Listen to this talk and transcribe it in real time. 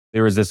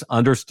there is this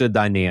understood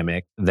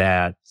dynamic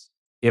that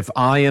if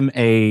I am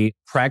a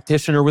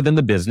practitioner within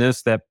the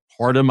business, that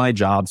part of my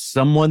job,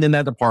 someone in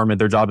that department,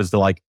 their job is to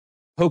like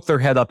poke their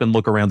head up and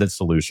look around at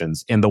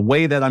solutions. And the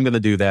way that I'm going to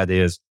do that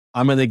is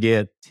I'm going to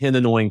get 10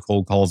 annoying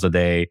cold calls a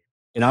day,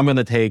 and I'm going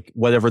to take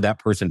whatever that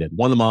person did,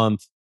 one a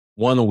month,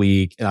 one a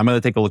week, and I'm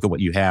going to take a look at what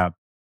you have.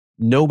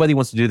 Nobody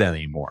wants to do that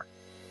anymore.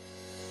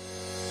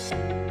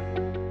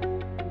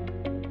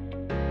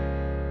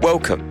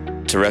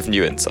 Welcome to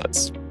Revenue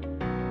Insights.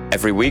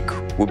 Every week,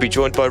 we'll be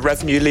joined by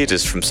revenue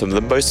leaders from some of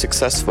the most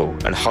successful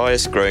and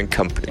highest growing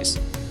companies.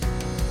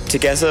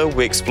 Together,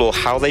 we explore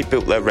how they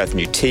built their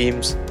revenue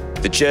teams,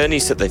 the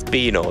journeys that they've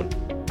been on,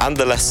 and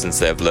the lessons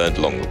they have learned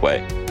along the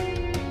way.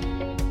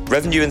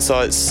 Revenue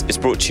Insights is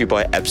brought to you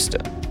by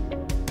Ebster.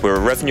 We're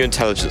a revenue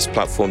intelligence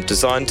platform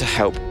designed to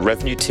help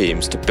revenue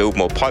teams to build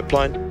more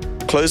pipeline,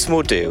 close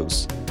more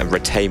deals, and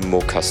retain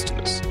more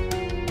customers.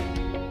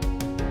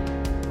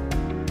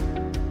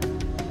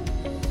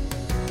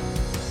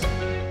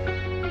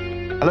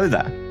 Hello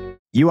there.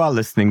 You are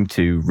listening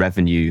to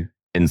Revenue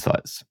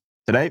Insights.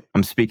 Today,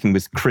 I'm speaking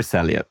with Chris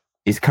Elliott.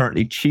 He's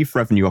currently Chief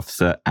Revenue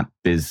Officer at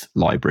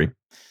BizLibrary.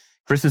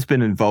 Chris has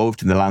been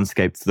involved in the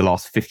landscape for the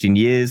last 15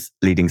 years,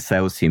 leading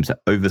sales teams at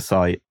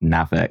Oversight,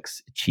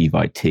 Navex, Achieve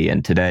IT,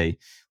 and today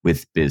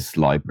with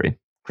BizLibrary.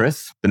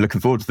 Chris, been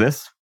looking forward to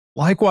this.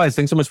 Likewise,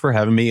 thanks so much for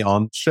having me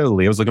on the show,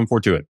 Lee. I was looking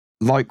forward to it.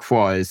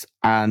 Likewise.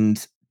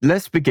 And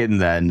let's begin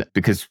then,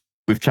 because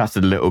we've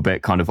chatted a little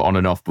bit kind of on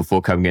and off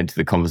before coming into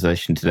the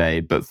conversation today.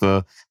 But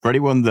for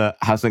anyone that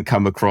hasn't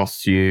come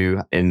across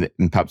you in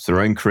perhaps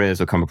their own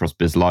careers or come across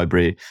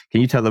BizLibrary,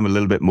 can you tell them a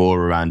little bit more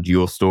around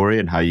your story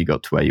and how you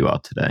got to where you are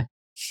today?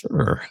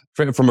 Sure.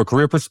 From a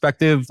career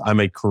perspective,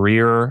 I'm a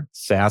career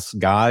SaaS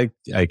guy.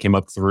 I came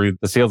up through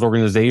the sales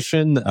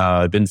organization.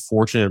 I've been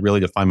fortunate really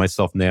to find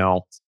myself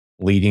now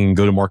leading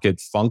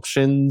go-to-market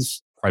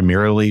functions,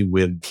 primarily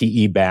with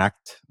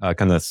PE-backed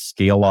kind of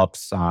scale-up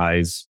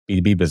size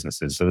B2B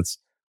businesses. So it's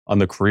on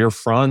the career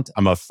front.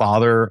 I'm a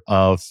father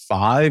of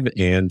 5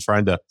 and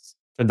trying to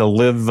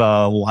live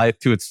life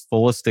to its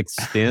fullest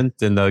extent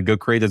and go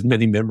create as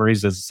many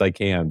memories as I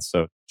can.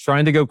 So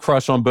trying to go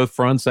crush on both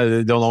fronts.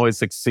 I don't always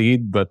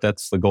succeed, but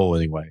that's the goal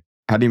anyway.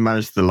 How do you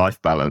manage the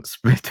life balance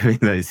between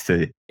those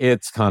two?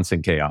 It's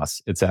constant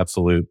chaos. It's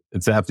absolute.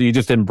 You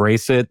just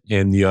embrace it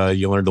and you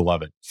learn to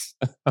love it.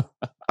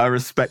 I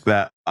respect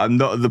that. I'm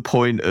not at the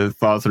point of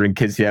fathering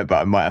kids yet,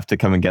 but I might have to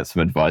come and get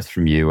some advice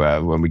from you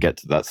when we get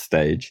to that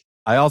stage.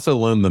 I also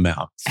loan them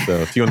out. So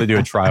if you want to do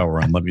a trial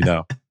run, let me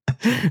know.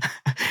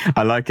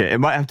 I like it. It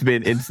might have to be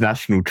an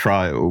international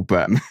trial,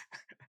 but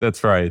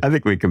that's right. I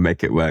think we can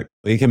make it work.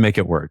 We can make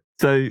it work.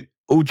 So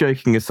all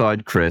joking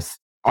aside, Chris,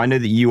 I know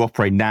that you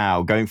operate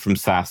now going from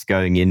SaaS,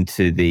 going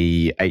into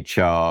the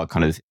HR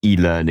kind of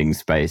e-learning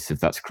space, if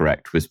that's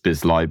correct, with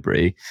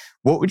BizLibrary.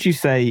 What would you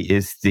say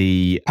is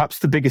perhaps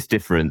the biggest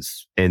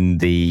difference in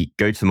the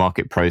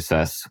go-to-market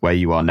process where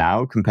you are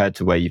now compared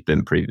to where you've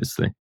been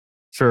previously?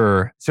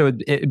 Sure. So at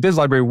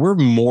BizLibrary, we're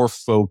more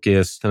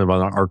focused kind of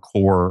on our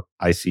core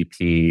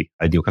ICP,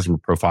 ideal customer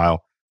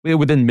profile.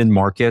 Within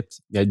mid-market,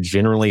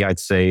 generally, I'd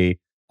say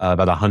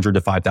about 100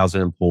 to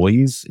 5,000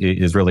 employees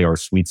is really our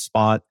sweet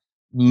spot.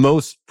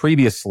 Most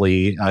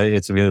previously,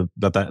 it's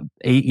about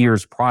 8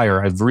 years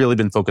prior, I've really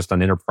been focused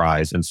on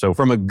enterprise. And so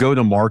from a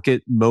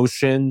go-to-market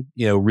motion,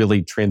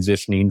 really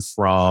transitioning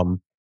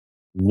from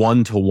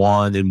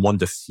one-to-one and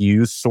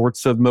one-to-few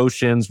sorts of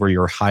motions where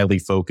you're highly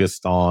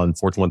focused on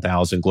Fortune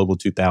 1000, Global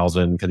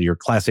 2000, kind of your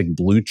classic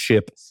blue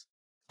chip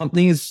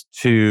companies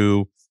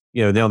to,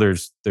 now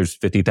there's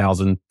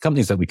 50,000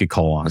 companies that we could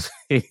call on,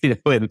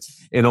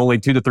 and only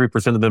 2 to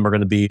 3% of them are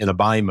going to be in a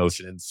buying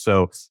motion. And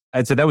so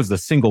I'd say that was the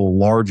single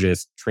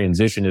largest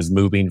transition, is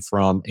moving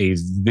from a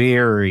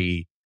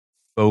very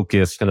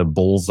focused kind of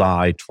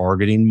bullseye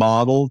targeting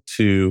model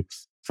to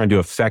trying to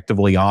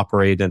effectively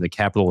operate in a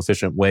capital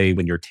efficient way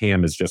when your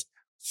TAM is just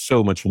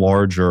so much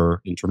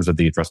larger in terms of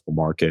the addressable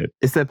market.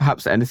 Is there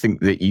perhaps anything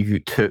that you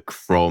took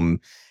from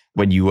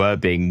when you were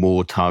being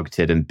more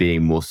targeted and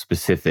being more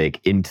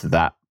specific into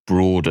that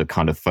broader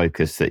kind of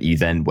focus that you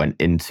then went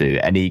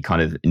into? Any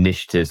kind of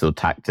initiatives or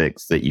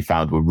tactics that you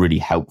found were really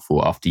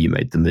helpful after you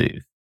made the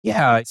move?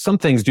 Yeah, some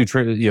things do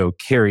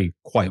carry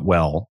quite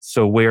well.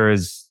 So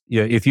whereas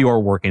if you are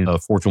working a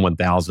Fortune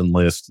 1000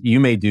 list, you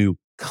may do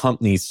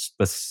company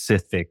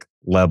specific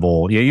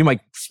level. You might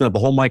spin up a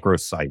whole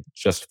microsite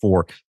just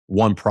for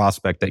one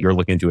prospect that you're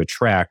looking to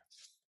attract.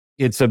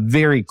 It's a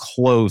very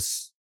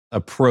close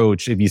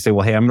approach if you say,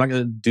 well, hey, I'm not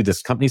going to do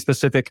this company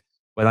specific,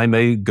 but I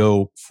may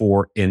go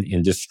for an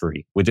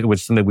industry, which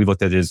something we've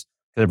looked at is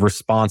kind of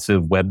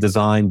responsive web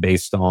design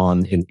based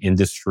on an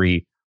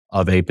industry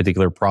of a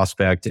particular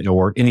prospect,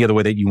 or any other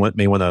way that you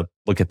may want to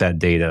look at that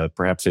data.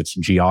 Perhaps it's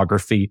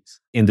geography,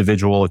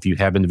 individual, if you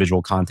have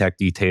individual contact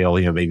detail,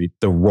 maybe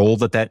the role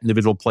that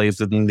individual plays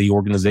within the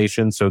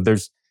organization. So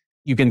there's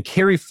you can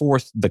carry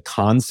forth the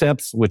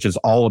concepts, which is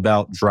all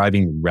about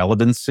driving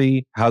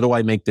relevancy. How do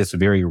I make this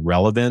very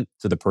relevant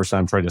to the person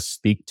I'm trying to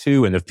speak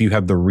to? And if you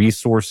have the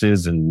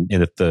resources and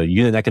if the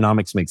unit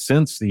economics make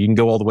sense, you can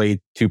go all the way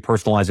to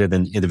personalize it at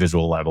an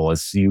individual level.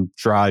 As you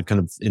drive kind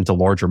of into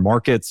larger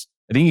markets,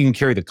 I think you can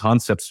carry the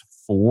concepts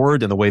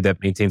forward in a way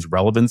that maintains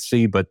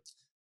relevancy, but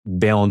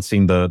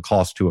balancing the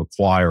cost to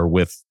acquire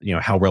with,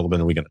 how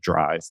relevant are we going to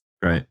drive?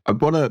 Right. I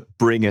want to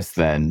bring us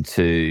then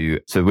so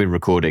we're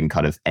recording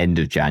kind of end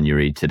of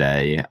January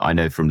today. I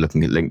know from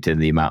looking at LinkedIn,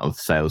 the amount of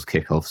sales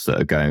kickoffs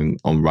that are going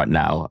on right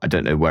now. I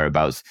don't know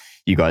whereabouts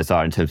you guys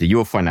are in terms of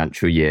your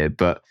financial year,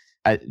 but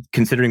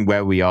considering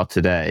where we are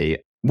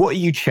today, what are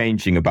you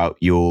changing about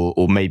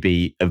or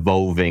maybe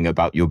evolving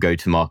about your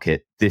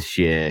go-to-market this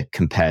year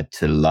compared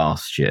to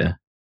last year?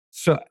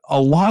 So a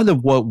lot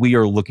of what we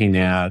are looking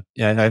at,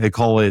 I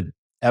call it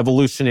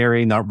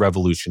evolutionary, not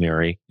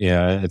revolutionary.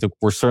 Yeah, I think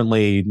we're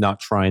certainly not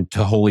trying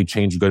to wholly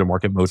change the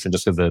go-to-market motion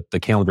just because the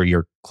calendar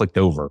year clicked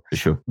over. For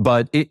sure.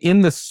 But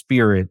in the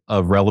spirit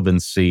of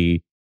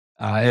relevancy,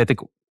 I think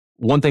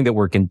one thing that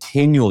we're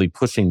continually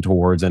pushing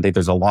towards, and I think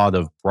there's a lot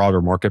of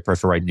broader market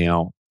pressure right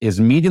now, is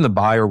meeting the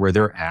buyer where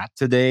they're at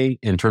today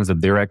in terms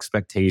of their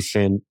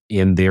expectation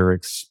in their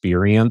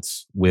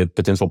experience with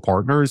potential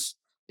partners.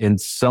 And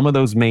some of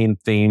those main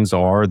themes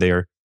are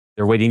they're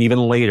waiting even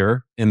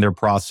later in their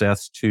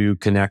process to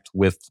connect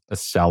with a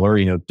seller.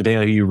 Depending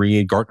on who you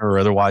read, Gartner or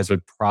otherwise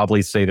would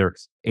probably say they're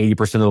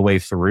 80% of the way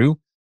through.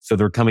 So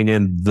they're coming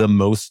in the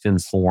most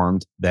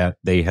informed that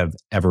they have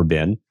ever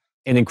been.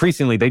 And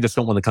increasingly, they just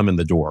don't want to come in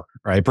the door,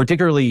 right?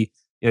 Particularly,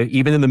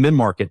 even in the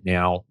mid-market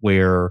now,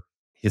 where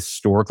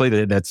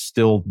historically that's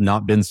still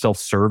not been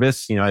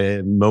self-service.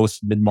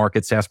 Most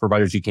mid-market SaaS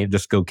providers, you can't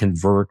just go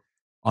convert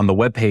on the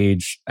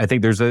webpage. I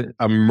think there's a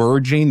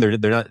emerging,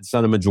 it's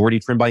not a majority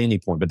trend by any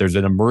point, but there's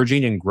an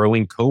emerging and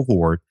growing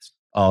cohort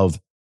of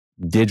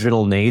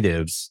digital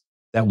natives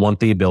that want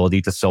the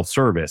ability to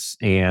self-service.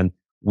 And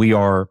we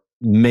are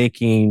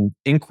making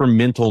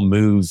incremental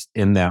moves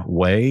in that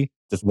way.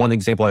 Just one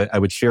example I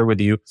would share with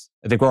you.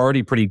 I think we're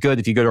already pretty good.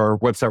 If you go to our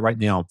website right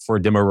now for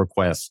a demo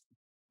request,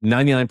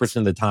 99%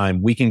 of the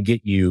time we can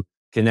get you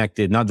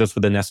connected, not just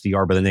with an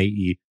SDR, but an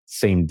AE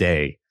same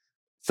day.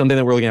 Something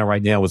that we're looking at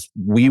right now is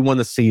we want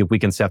to see if we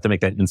can set to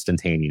make that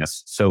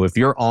instantaneous. So if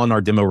you're on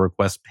our demo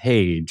request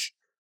page,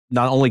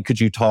 not only could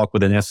you talk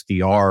with an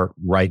SDR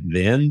right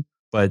then,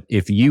 but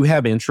if you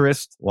have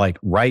interest, like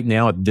right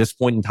now at this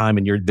point in time,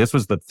 and this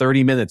was the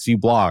 30 minutes you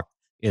blocked,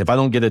 and if I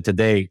don't get it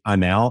today,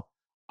 I'm out.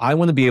 I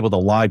want to be able to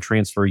live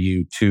transfer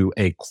you to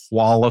a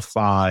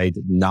qualified,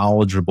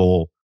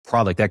 knowledgeable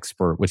product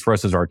expert, which for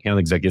us is our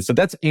account executive. So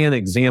that's an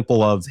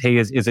example of, hey,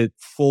 is it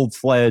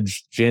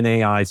full-fledged Gen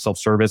AI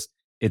self-service?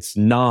 It's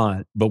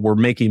not, but we're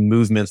making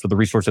movements with the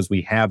resources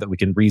we have that we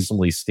can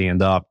reasonably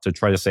stand up to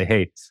try to say,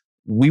 hey,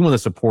 we want to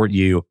support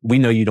you. We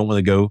know you don't want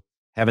to go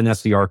have an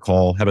SDR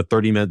call, have a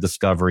 30-minute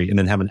discovery, and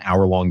then have an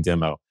hour-long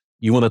demo.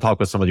 You want to talk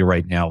with somebody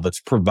right now. Let's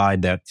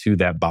provide that to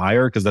that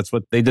buyer because that's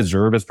what they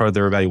deserve as part of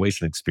their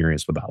evaluation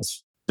experience with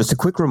us. Just a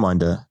quick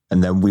reminder,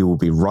 and then we will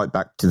be right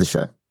back to the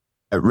show.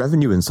 At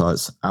Revenue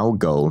Insights, our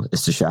goal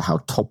is to share how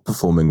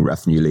top-performing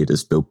revenue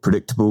leaders build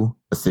predictable,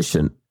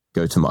 efficient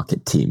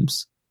go-to-market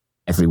teams.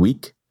 Every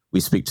week, we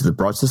speak to the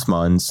brightest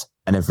minds,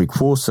 and every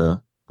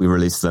quarter, we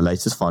release the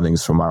latest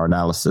findings from our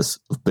analysis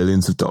of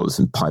billions of dollars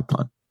in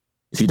pipeline.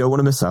 If you don't want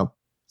to miss out,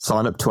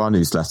 sign up to our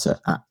newsletter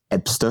at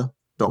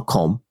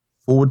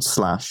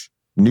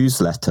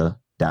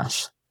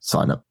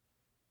ebster.com/newsletter-sign-up.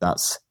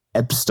 That's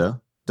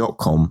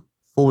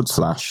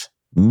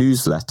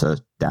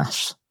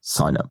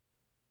ebster.com/newsletter-sign-up.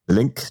 The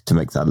link to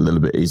make that a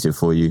little bit easier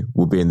for you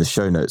will be in the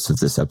show notes of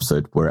this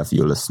episode, wherever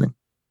you're listening.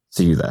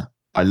 See you there.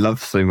 I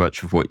love so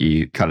much of what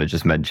you kind of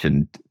just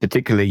mentioned,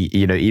 particularly,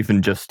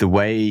 even just the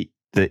way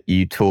that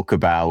you talk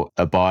about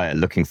a buyer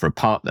looking for a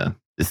partner.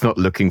 It's not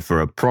looking for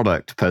a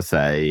product per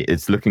se.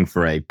 It's looking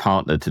for a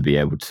partner to be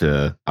able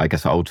to, I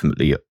guess,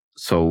 ultimately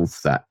solve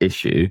that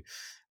issue,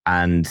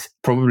 and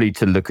probably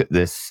to look at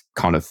this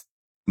kind of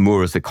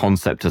more as a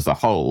concept as a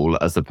whole,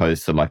 as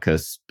opposed to like the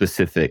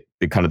specific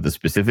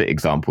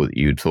example that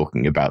you were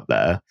talking about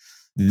there.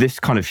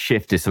 This kind of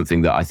shift is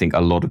something that I think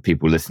a lot of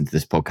people listening to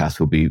this podcast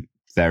will be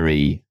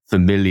very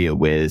familiar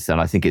with.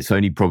 And I think it's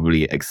only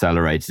probably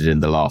accelerated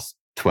in the last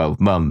 12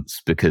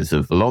 months because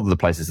of a lot of the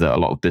places that a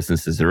lot of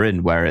businesses are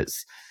in, where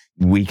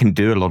we can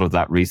do a lot of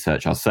that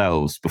research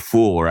ourselves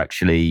before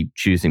actually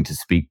choosing to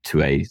speak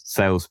to a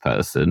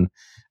salesperson.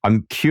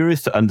 I'm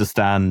curious to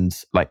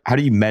understand, how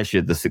do you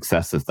measure the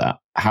success of that?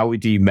 How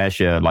do you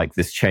measure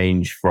this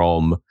change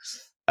from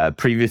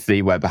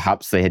previously where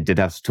perhaps they did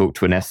have to talk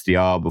to an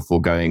SDR before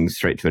going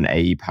straight to an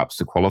AE, perhaps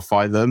to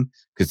qualify them?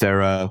 Because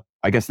there are,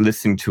 I guess,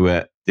 listening to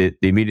it, the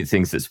immediate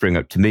things that spring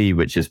up to me,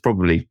 which is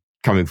probably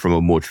coming from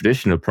a more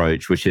traditional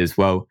approach, which is,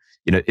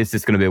 is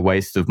this going to be a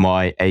waste of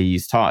my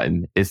AE's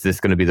time? Is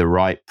this going to be the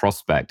right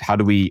prospect? How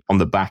do we, on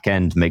the back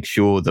end, make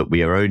sure that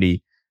we are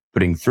only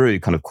putting through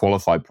kind of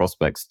qualified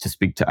prospects to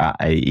speak to our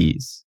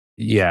AEs?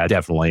 Yeah,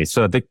 definitely.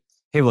 So I think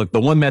hey, look,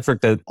 the one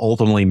metric that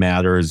ultimately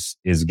matters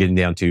is getting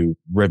down to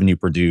revenue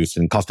produced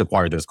and cost to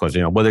acquire those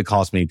questions. What did it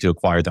cost me to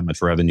acquire that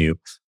much revenue?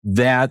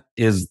 That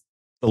is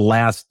the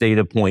last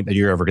data point that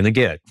you're ever going to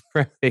get.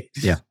 Right?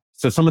 Yeah.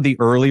 So some of the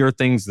earlier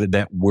things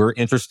that we're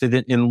interested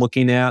in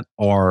looking at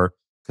are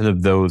kind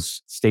of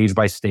those stage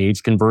by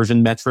stage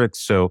conversion metrics.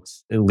 So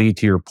lead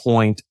to your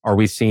point, are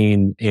we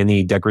seeing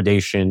any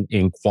degradation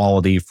in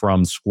quality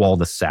from squall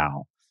to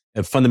sal?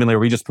 And fundamentally, are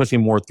we just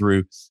pushing more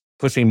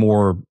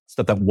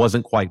stuff that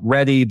wasn't quite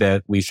ready,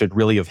 that we should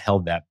really have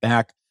held that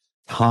back?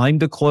 Time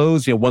to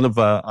close, one of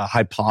a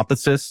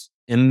hypothesis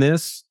in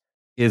this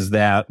is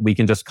that we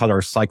can just cut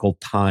our cycle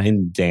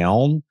time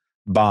down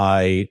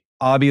by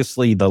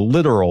obviously the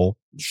literal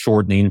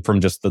shortening from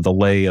just the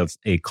delay of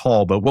a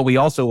call. But what we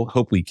also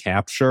hope we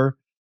capture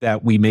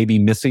that we may be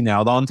missing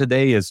out on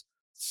today is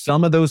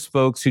some of those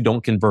folks who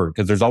don't convert,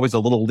 because there's always a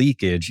little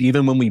leakage.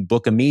 Even when we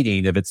book a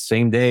meeting, if it's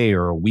same day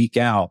or a week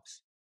out,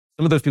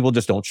 some of those people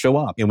just don't show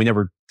up and we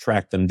never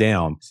track them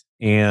down.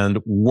 And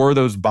were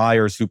those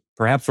buyers who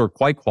perhaps were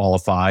quite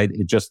qualified,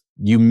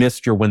 you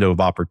missed your window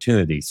of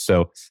opportunity.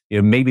 So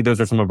maybe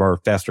those are some of our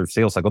faster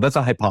sales cycle. That's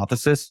a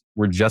hypothesis.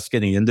 We're just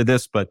getting into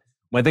this, but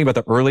when I think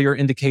about the earlier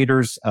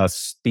indicators,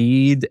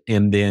 speed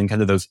and then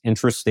kind of those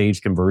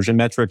intra-stage conversion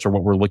metrics are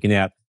what we're looking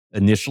at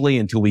initially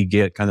until we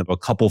get kind of a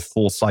couple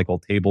full cycle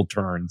table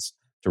turns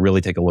to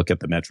really take a look at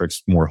the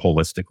metrics more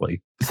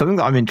holistically. Something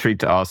that I'm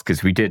intrigued to ask,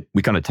 because we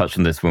kind of touched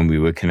on this when we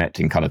were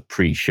connecting kind of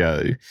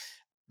pre-show.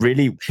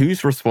 Really,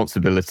 whose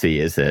responsibility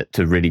is it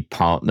to really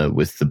partner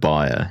with the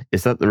buyer?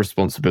 Is that the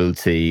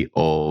responsibility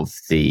of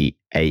the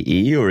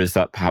AE, or is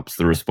that perhaps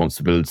the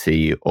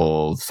responsibility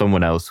of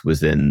someone else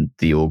within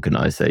the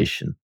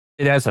organization?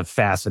 It is a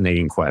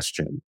fascinating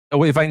question.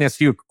 If I can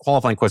ask you a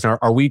qualifying question,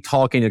 are we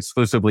talking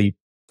exclusively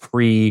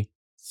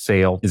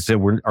pre-sale?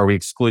 Are we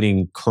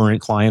excluding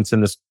current clients in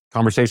this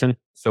conversation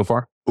so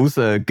far?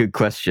 Also a good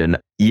question.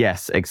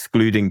 Yes,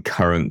 excluding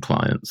current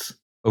clients.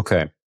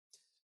 Okay.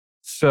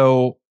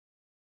 So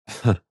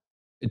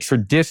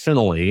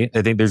traditionally,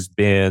 I think there's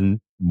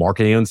been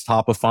marketing owns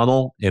top of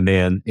funnel and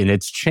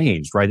it's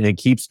changed, right? And it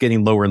keeps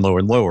getting lower and lower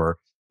and lower.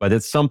 But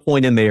at some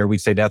point in there, we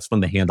say that's when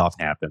the handoff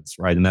happens,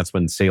 right? And that's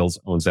when sales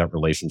owns that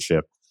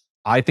relationship.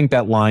 I think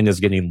that line is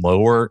getting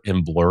lower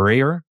and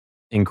blurrier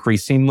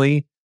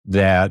increasingly,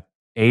 that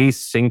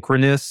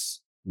asynchronous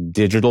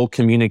digital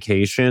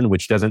communication,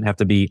 which doesn't have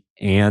to be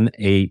an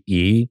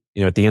AE.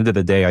 At the end of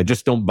the day, I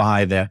just don't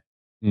buy that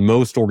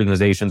most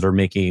organizations are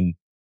making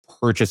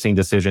purchasing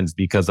decisions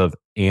because of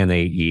an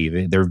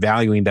AE. They're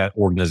valuing that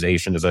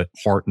organization as a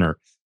partner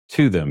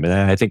to them. And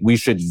I think we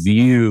should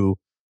view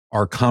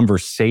our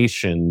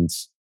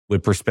conversations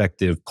with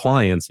prospective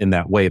clients in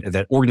that way,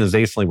 that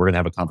organizationally, we're going to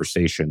have a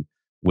conversation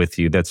with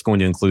you that's going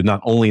to include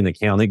not only an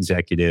account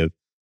executive,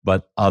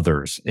 but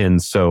others.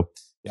 And so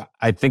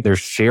I think there's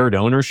shared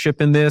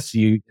ownership in this.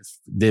 If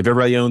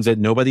everybody owns it,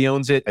 nobody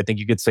owns it. I think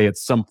you could say at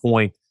some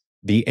point,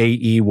 the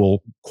AE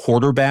will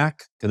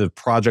quarterback, kind of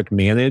project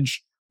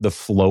manage the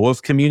flow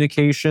of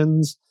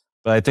communications.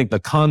 But I think the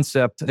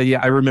concept,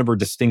 I remember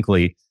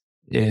distinctly,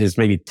 is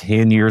maybe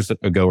 10 years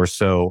ago or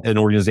so, an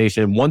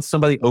organization, once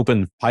somebody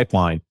opened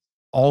pipeline,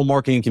 all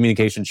marketing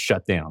communications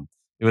shut down.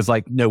 It was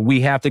like, no,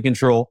 we have to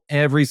control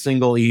every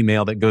single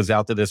email that goes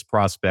out to this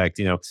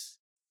prospect.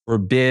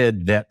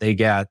 Forbid that they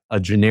got a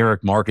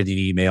generic marketing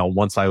email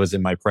once I was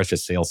in my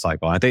precious sales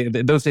cycle. I think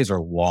those days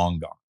are long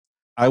gone.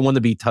 I want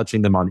to be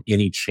touching them on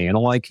any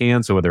channel I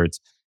can. So whether it's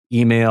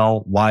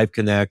email, live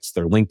connects,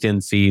 their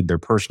LinkedIn feed, their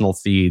personal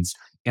feeds.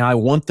 And I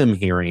want them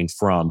hearing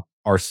from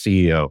our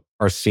CEO,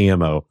 our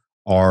CMO,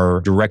 our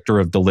director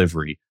of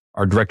delivery,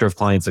 our director of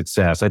client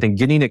success. I think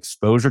getting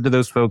exposure to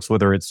those folks,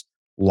 whether it's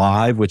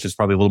live, which is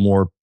probably a little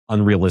more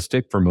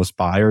unrealistic for most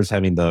buyers,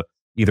 having the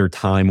either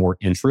time or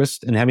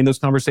interest in having those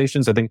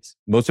conversations. I think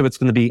most of it's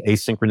going to be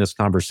asynchronous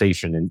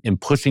conversation and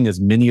pushing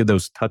as many of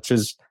those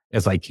touches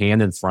as I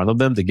can in front of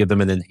them to give them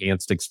an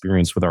enhanced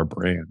experience with our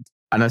brand.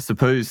 And I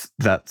suppose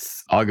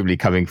that's arguably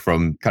coming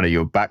from kind of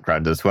your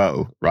background as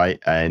well, right?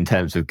 In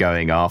terms of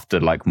going after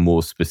like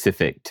more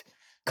specific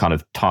kind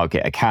of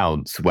target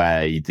accounts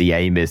where the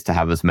aim is to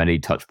have as many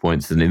touch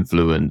points and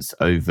influence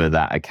over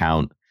that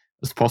account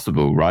as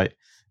possible, right?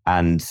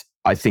 And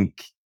I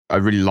think I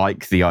really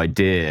like the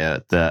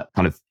idea that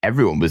kind of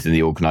everyone within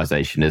the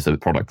organization is a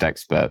product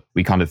expert.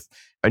 We kind of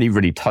only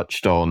really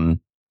touched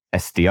on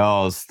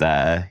SDRs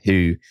there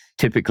who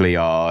typically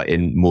are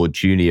in more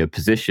junior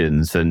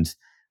positions. And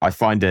I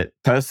find it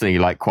personally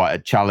like quite a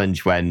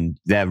challenge when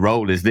their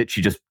role is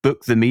literally just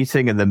book the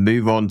meeting and then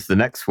move on to the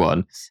next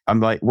one.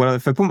 I'm like, well,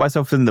 if I put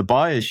myself in the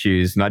buyer's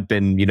shoes and I'd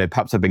been,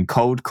 perhaps I've been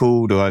cold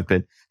called or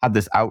had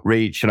this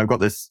outreach and I've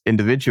got this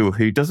individual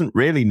who doesn't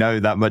really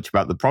know that much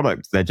about the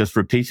product. They're just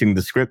repeating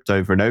the script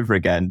over and over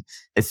again.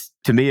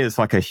 To me, it's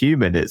like a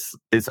human. It's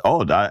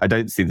odd. I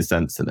don't see the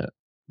sense in it.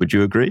 Would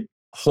you agree?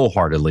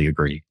 Wholeheartedly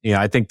agree.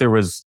 I think there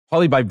was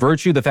probably by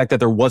virtue of the fact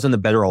that there wasn't a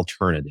better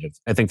alternative.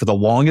 I think for the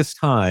longest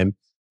time,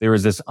 there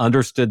was this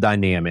understood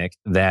dynamic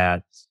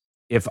that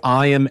if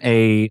I am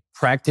a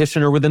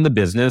practitioner within the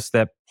business,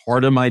 that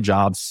part of my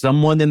job.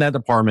 Someone in that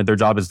department, their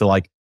job is to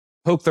like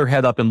poke their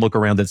head up and look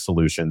around at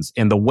solutions.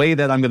 And the way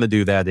that I'm going to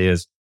do that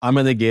is I'm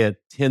going to get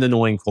 10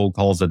 annoying cold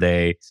calls a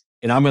day,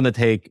 and I'm going to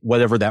take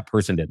whatever that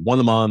person did, one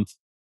a month,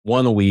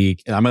 one a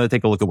week, and I'm going to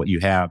take a look at what you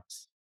have.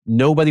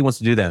 Nobody wants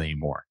to do that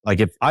anymore. Like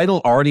if I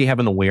don't already have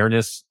an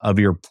awareness of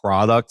your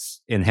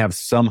products and have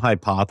some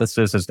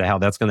hypothesis as to how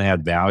that's going to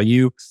add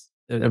value,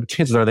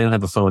 chances are they don't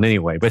have a phone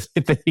anyway. But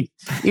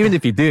even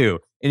if you do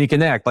and you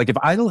connect, like if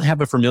I don't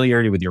have a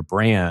familiarity with your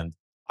brand,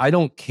 I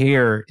don't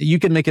care. You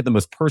can make it the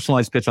most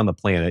personalized pitch on the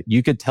planet.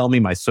 You could tell me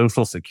my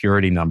social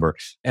security number,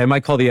 and I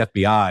might call the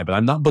FBI, but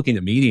I'm not booking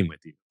a meeting with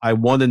you. I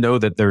want to know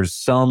that there's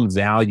some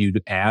value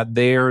to add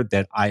there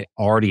that I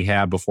already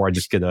have before I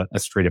just get a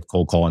straight up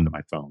cold call into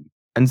my phone.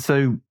 And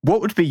so what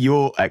would be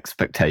your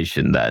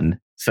expectation then?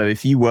 So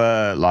if you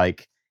were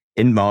like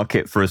in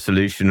market for a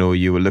solution or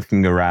you were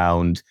looking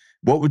around,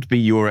 what would be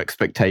your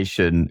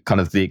expectation,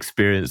 kind of the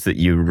experience that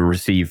you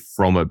receive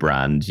from a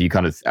brand? You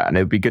kind of, and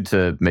it would be good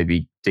to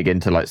maybe dig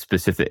into like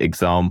specific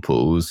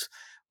examples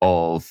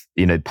of,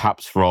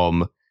 perhaps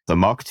from the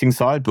marketing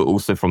side, but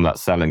also from that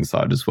selling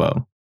side as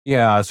well.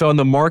 Yeah. So on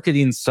the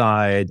marketing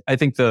side, I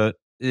think this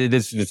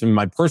is just in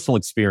my personal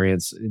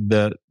experience,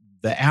 the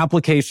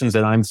applications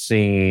that I'm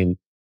seeing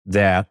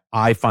that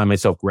I find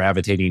myself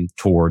gravitating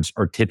towards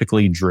are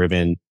typically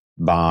driven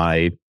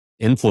by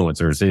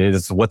influencers.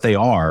 It's what they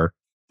are.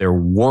 They're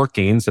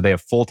working, so they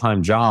have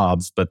full-time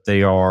jobs, but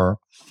they are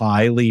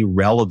highly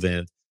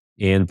relevant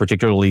in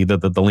particularly the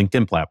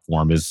LinkedIn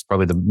platform is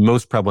probably the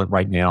most prevalent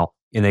right now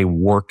in a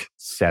work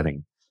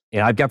setting.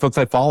 And I've got folks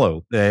I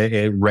follow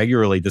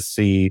regularly to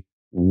see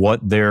what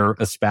they're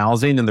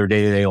espousing in their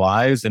day-to-day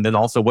lives, and then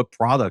also what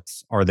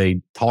products are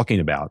they talking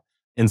about.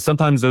 And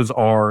sometimes those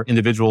are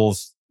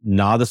individuals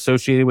not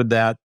associated with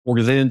that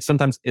organization.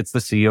 Sometimes it's the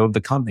CEO of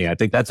the company. I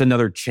think that's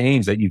another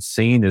change that you've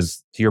seen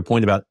is, to your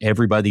point about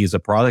everybody is a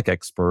product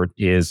expert,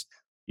 is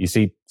you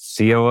see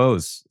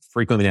COOs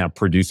frequently now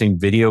producing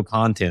video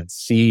content,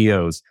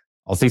 CEOs,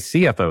 I'll say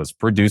CFOs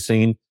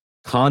producing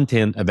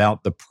content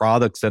about the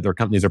products that their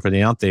companies are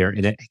putting out there.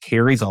 And it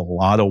carries a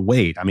lot of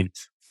weight. I mean,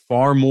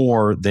 far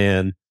more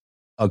than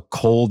a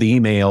cold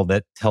email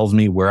that tells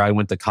me where I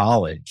went to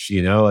college.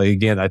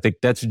 Again, I think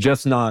that's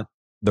just not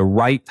the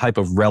right type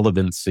of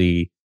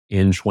relevancy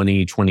in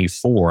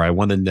 2024. I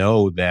want to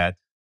know that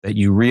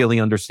you really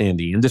understand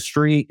the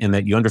industry and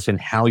that you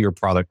understand how your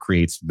product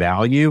creates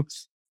value.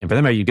 And for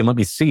that matter, you can let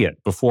me see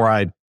it before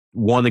I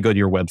want to go to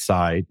your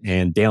website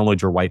and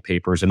download your white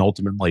papers and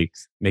ultimately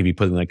maybe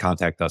put in a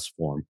contact us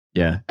form.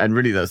 Yeah. And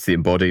really that's the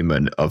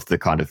embodiment of the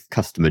kind of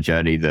customer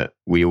journey that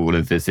we all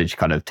envisaged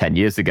kind of 10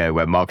 years ago,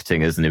 where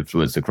marketing is an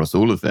influence across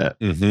all of it.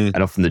 Mm-hmm. And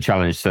often the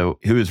challenge, so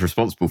who is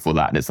responsible for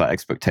that? And it's that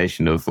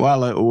expectation of,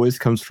 well, it always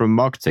comes from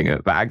marketing.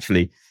 But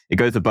actually it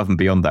goes above and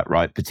beyond that,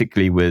 right?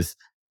 Particularly with,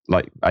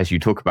 like, as you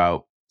talk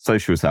about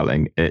social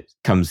selling, it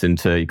comes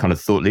into kind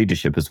of thought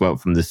leadership as well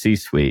from the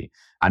C-suite.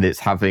 And it's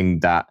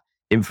having that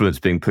influence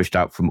being pushed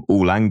out from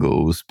all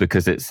angles,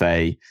 because it's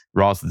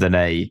rather than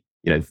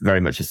very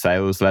much a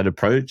sales-led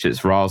approach,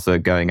 it's rather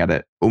going at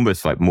it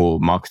almost like more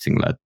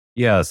marketing-led.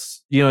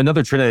 Yes.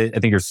 Another trend I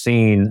think you're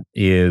seeing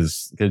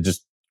is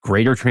just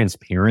greater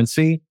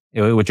transparency,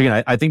 which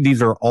again, I think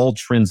these are all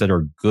trends that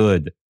are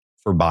good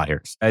for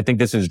buyers. I think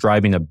this is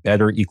driving a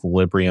better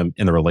equilibrium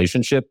in the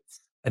relationship.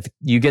 I think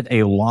you get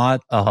a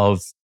lot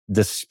of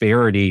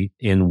disparity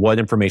in what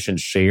information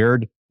is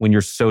shared when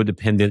you're so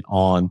dependent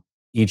on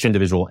each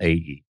individual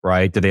AE,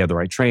 right? Do they have the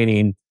right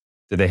training?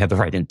 Do they have the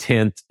right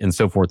intent? And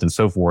so forth and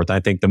so forth. I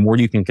think the more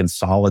you can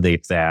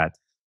consolidate that,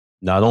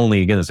 not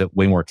only, again, is it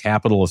way more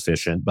capital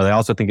efficient, but I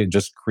also think it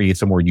just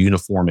creates a more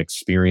uniform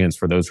experience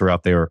for those who are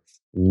out there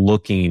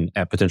looking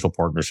at potential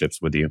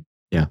partnerships with you.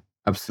 Yeah,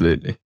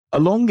 absolutely.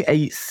 Along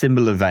a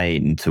similar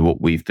vein to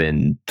what we've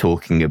been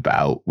talking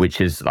about,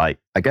 which is like,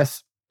 I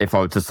guess, if I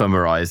were to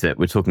summarize it,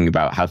 we're talking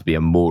about how to be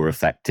a more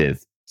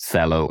effective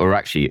seller, or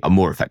actually a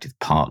more effective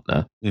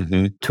partner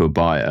to a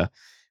buyer.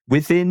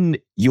 Within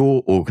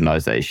your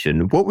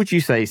organization, what would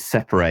you say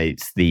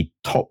separates the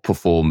top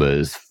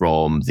performers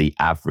from the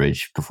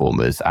average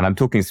performers? And I'm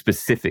talking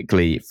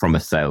specifically from a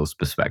sales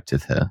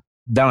perspective here.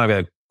 That I have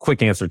a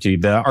quick answer to you.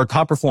 Our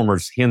top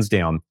performers, hands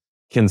down,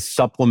 can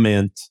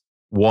supplement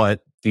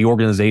what the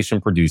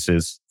organization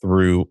produces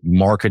through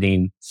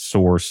marketing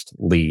sourced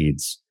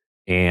leads.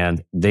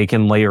 And they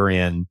can layer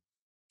in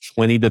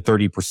 20 to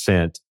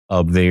 30%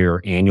 of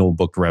their annual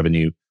booked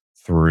revenue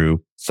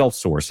through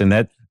self-source. And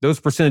that those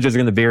percentages are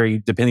going to vary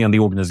depending on the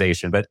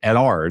organization. But at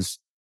ours,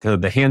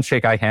 the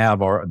handshake I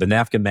have, or the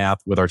napkin math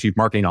with our chief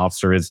marketing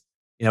officer is,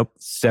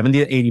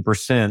 70 to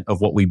 80%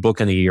 of what we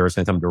book in a year is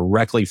going to come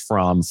directly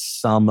from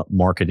some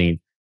marketing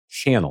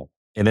channel.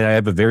 And then I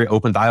have a very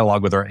open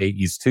dialogue with our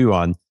AEs too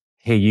on,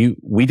 hey,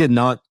 we did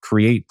not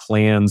create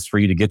plans for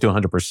you to get to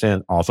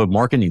 100% off of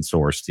marketing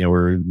source.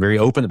 We're very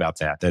open about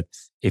that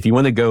if you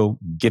want to go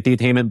get the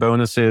attainment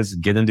bonuses,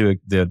 get into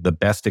the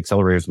best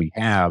accelerators we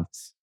have,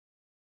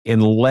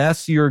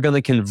 unless you're going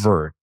to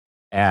convert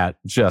at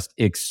just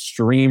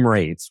extreme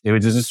rates. It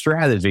was just a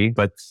strategy,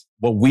 but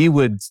what we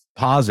would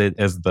posit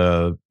as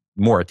the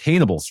more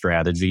attainable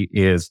strategy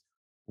is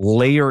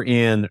layer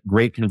in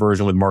great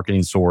conversion with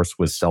marketing source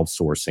with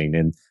self-sourcing.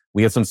 And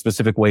we have some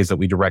specific ways that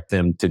we direct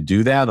them to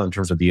do that in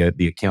terms of the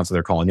accounts that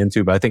they're calling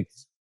into. But I think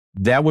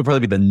that would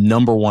probably be the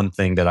number one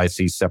thing that I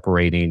see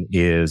separating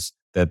is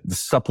that the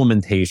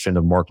supplementation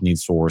of marketing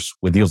source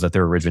with deals that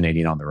they're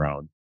originating on their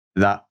own.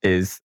 That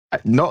is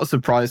not a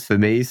surprise for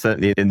me,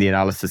 certainly in the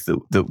analysis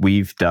that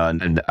we've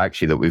done and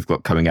actually that we've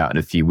got coming out in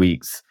a few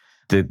weeks.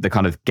 The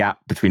kind of gap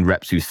between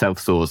reps who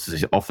self-source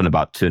is often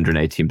about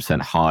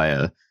 218%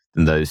 higher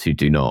than those who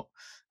do not.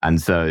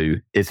 And so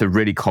it's a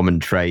really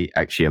common trait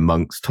actually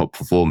amongst top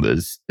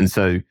performers. And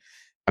so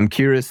I'm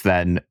curious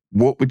then,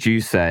 what would you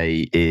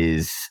say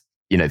is,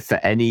 for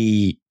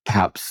any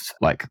perhaps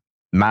like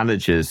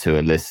managers who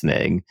are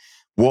listening,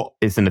 what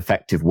is an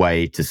effective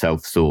way to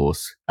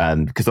self-source?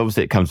 Because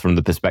obviously it comes from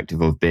the perspective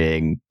of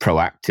being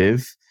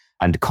proactive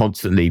and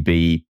constantly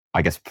be,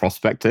 I guess,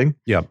 prospecting.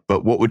 Yeah.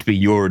 But what would be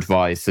your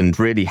advice and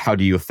really how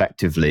do you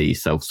effectively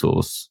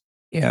self-source?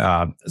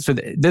 Yeah. So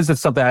this is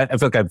something I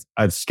feel like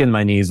I've skinned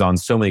my knees on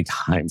so many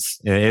times,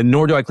 and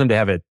nor do I claim to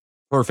have it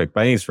perfect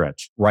by any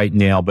stretch right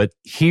now. But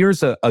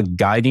here's a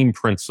guiding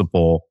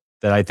principle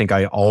that I think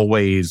I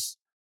always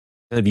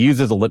kind of use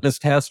as a litmus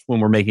test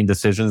when we're making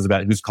decisions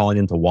about who's calling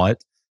into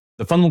what.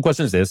 The fundamental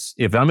question is this: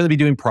 if I'm going to be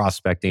doing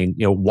prospecting,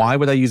 why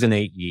would I use an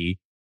AE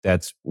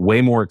that's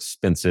way more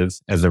expensive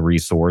as a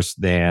resource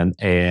than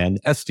an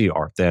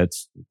SDR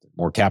that's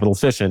more capital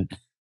efficient?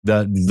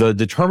 The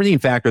determining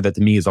factor that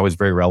to me is always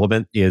very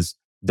relevant is,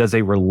 does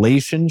a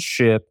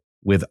relationship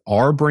with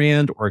our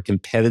brand or a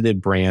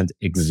competitive brand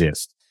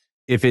exist?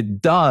 If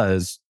it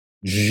does,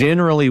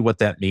 generally what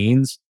that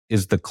means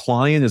is the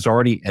client is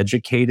already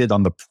educated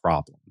on the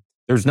problem.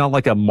 There's not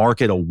like a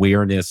market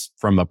awareness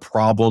from a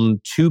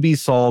problem to be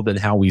solved and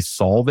how we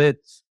solve it.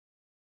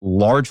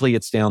 Largely,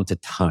 it's down to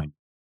time.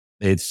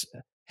 It's,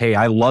 hey,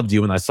 I loved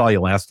you when I saw you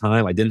last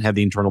time. I didn't have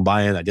the internal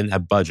buy-in. I didn't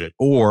have budget.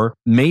 Or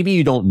maybe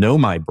you don't know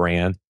my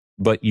brand,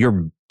 but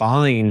you're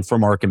buying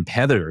from our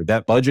competitor.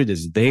 That budget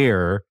is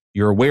there.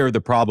 You're aware of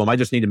the problem. I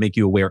just need to make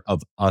you aware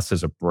of us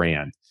as a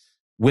brand.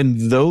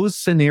 When those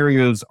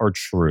scenarios are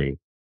true,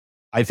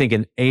 I think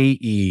an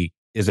AE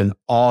is an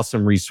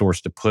awesome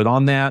resource to put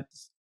on that.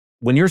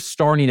 When you're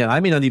starting it, I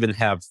may not even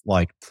have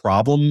like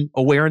problem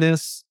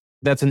awareness.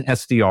 That's an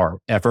SDR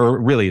effort.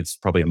 Really, it's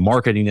probably a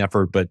marketing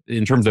effort, but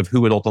in terms of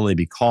who would ultimately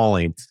be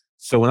calling.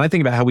 So when I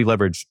think about how we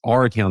leverage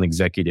our account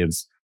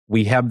executives,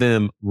 we have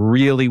them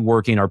really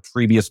working our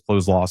previous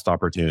close lost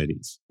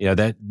opportunities.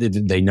 That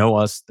they know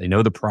us, they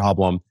know the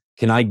problem.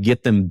 Can I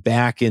get them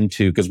back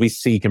into, because we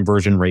see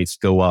conversion rates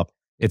go up.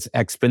 It's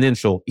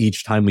exponential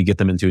each time we get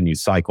them into a new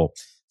cycle.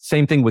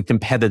 Same thing with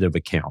competitive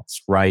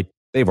accounts, right?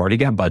 They've already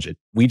got budget.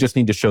 We just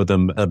need to show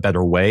them a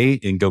better way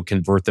and go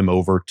convert them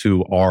over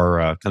to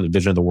our kind of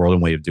vision of the world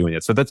and way of doing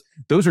it. So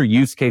those are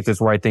use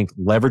cases where I think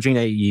leveraging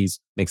AEs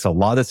makes a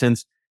lot of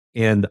sense.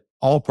 And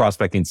all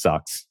prospecting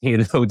sucks.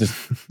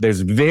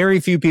 There's very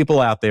few people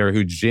out there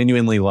who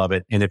genuinely love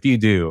it. And if you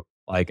do,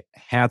 like,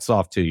 hats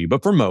off to you.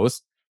 But for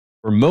most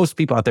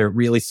people out there, it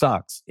really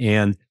sucks.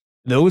 And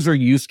those are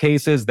use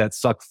cases that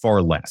suck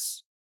far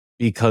less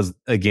because,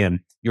 again,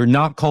 you're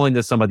not calling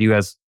to somebody who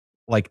has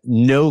like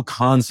no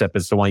concept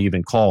as to why you've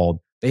been called.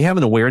 They have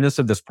an awareness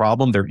of this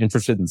problem. They're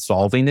interested in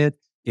solving it.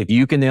 If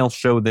you can now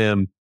show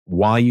them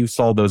why you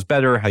solve those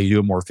better, how you do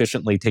it more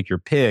efficiently, take your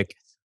pick,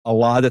 a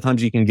lot of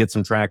times you can get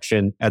some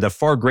traction at a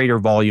far greater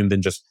volume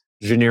than just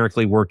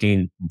generically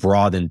working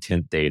broad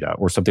intent data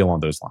or something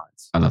along those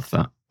lines. I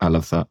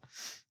love that.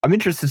 I'm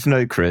interested to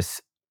know,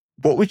 Chris,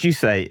 what would you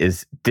say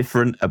is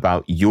different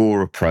about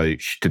your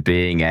approach to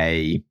being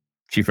a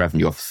chief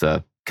revenue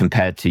officer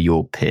compared to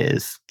your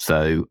peers?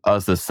 So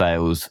other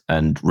sales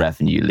and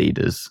revenue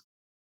leaders.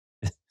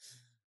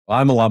 Well,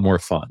 I'm a lot more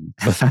fun.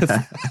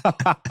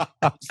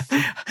 I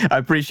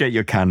appreciate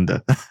your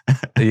candor.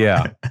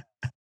 Yeah.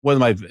 One of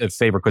my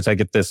favorite quotes, I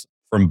get this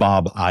from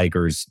Bob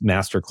Iger's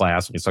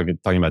masterclass. He's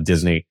talking about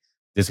Disney.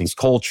 Disney's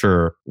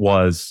culture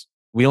was,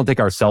 we don't take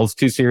ourselves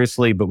too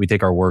seriously, but we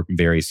take our work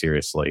very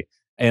seriously.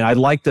 And I'd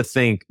like to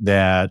think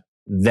that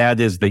that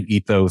is the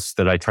ethos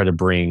that I try to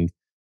bring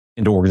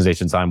into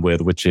organizations I'm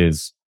with, which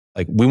is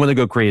like, we want to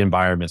go create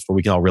environments where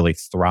we can all really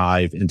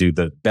thrive and do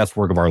the best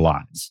work of our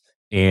lives.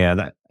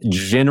 And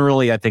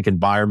generally, I think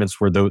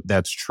environments where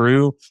that's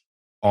true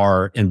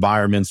are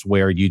environments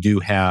where you do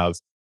have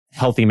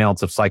healthy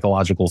amounts of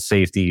psychological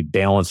safety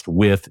balanced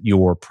with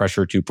your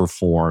pressure to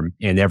perform,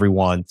 and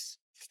everyone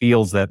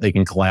feels that they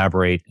can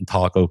collaborate and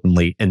talk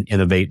openly and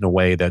innovate in a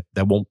way that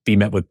won't be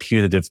met with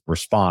punitive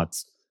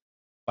response.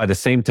 By the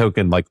same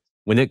token, like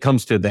when it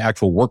comes to the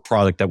actual work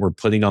product that we're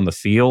putting on the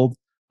field,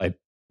 like,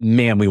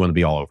 man, we want to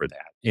be all over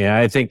that. And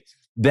I think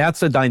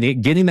that's a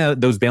dynamic, getting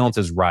those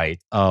balances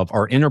right of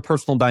our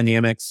interpersonal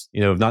dynamics,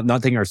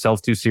 not taking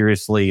ourselves too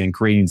seriously and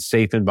creating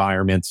safe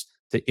environments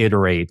to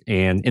iterate,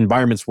 and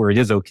environments where it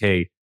is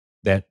okay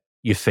that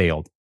you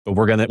failed, but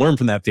we're going to learn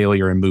from that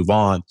failure and move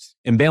on,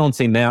 and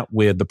balancing that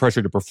with the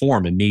pressure to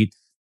perform and meet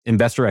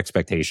investor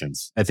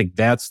expectations. I think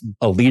that's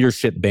a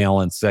leadership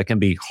balance that can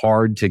be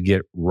hard to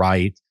get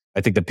right.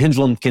 I think the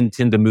pendulum can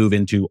tend to move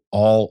into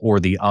all or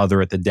the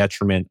other at the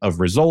detriment of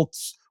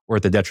results or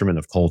at the detriment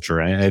of culture.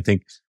 And I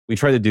think we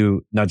try to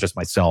do, not just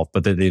myself,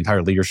 but the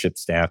entire leadership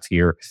staff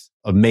here,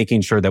 of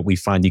making sure that we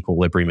find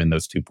equilibrium in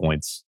those 2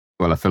 points.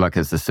 Well, I feel like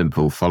it's a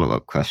simple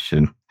follow-up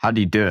question. How do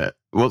you do it?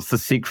 What's the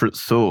secret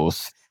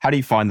sauce? How do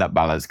you find that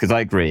balance? Because I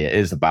agree, it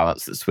is a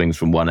balance that swings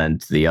from one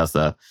end to the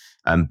other.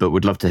 But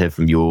would love to hear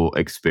from your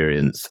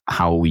experience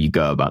how you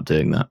go about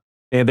doing that.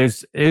 And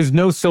there's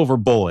no silver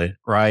bullet,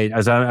 right?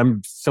 As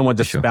I'm somewhat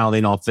just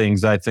spouting all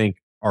things that I think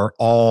are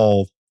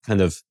all kind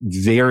of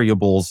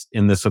variables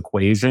in this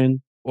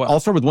equation. Well, I'll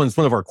start with one. It's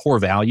one of our core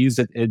values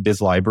at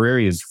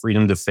BizLibrary is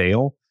freedom to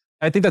fail.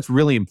 I think that's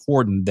really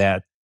important,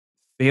 that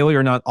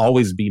failure not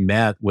always be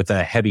met with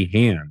a heavy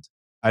hand.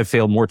 I've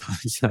failed more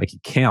times than I can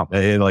count.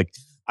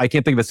 I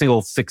can't think of a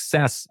single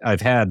success I've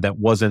had that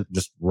wasn't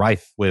just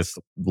rife with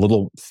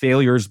little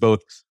failures, both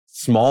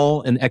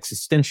small and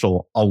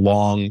existential,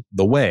 along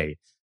the way.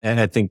 And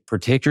I think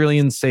particularly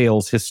in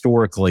sales,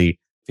 historically,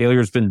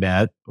 failure's been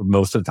met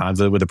most of the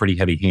times with a pretty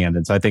heavy hand.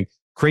 And so I think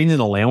creating an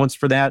allowance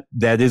for that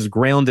is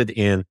grounded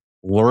in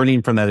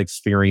learning from that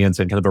experience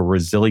and kind of a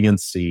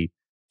resiliency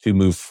to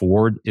move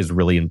forward is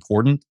really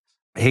important.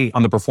 Hey,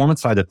 on the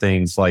performance side of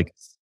things, like,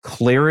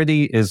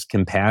 clarity is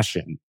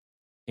compassion.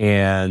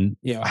 And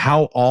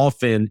how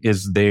often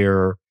is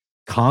there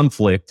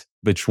conflict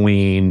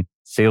between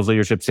sales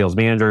leadership, sales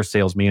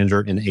manager,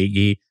 and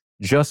AE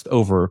just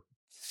over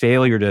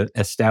failure to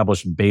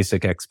establish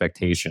basic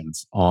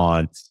expectations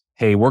on,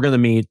 hey, we're going to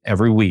meet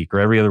every week or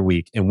every other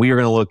week, and we are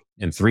going to look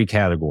in 3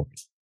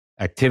 categories: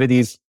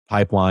 activities,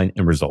 pipeline,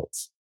 and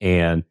results.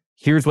 And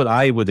here's what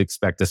I would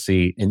expect to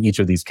see in each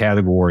of these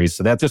categories.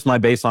 So that's just my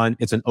baseline.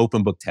 It's an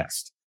open book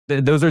test.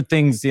 Those are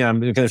things,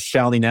 I'm kind of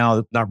shouting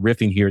out, not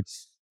riffing here.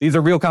 These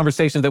are real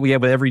conversations that we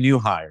have with every new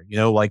hire,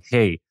 like,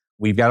 hey,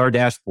 we've got our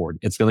dashboard.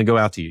 It's going to go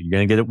out to you. You're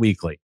going to get it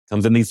weekly.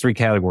 Comes in these 3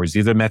 categories.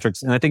 These are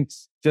metrics. And I think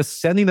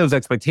just setting those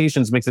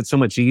expectations makes it so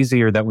much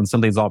easier that when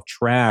something's off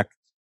track,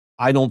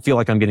 I don't feel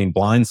like I'm getting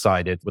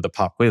blindsided with a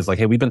pop quiz. Like,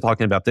 hey, we've been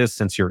talking about this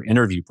since your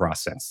interview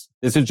process.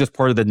 This is just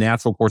part of the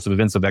natural course of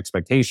events of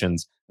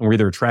expectations. And we're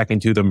either tracking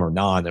to them or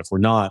not. And if we're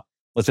not,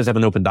 let's just have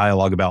an open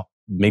dialogue about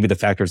maybe the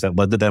factors that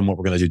led to them, what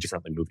we're going to do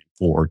differently moving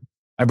forward.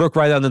 I broke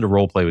right out into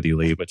role play with you,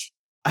 Lee, which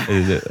I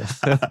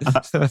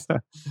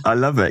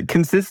love it.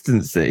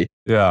 Consistency.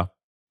 Yeah.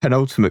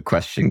 Penultimate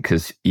question,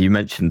 because you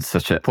mentioned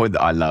such a point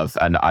that I love,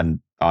 and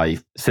I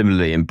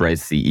similarly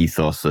embrace the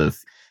ethos of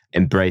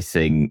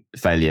embracing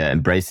failure,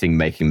 embracing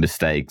making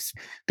mistakes,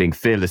 being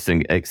fearless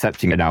and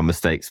accepting our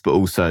mistakes, but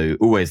also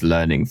always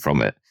learning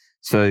from it.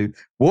 So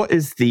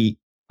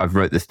I've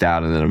wrote this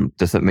down, and then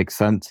does that make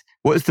sense?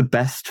 What is the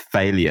best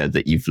failure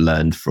that you've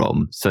learned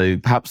from? So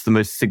perhaps the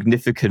most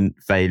significant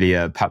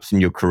failure, perhaps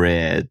in your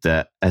career,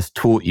 that has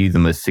taught you the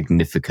most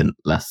significant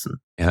lesson.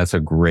 Yeah, that's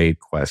a great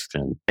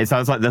question. It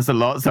sounds like there's a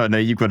lot, so I know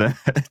you've got to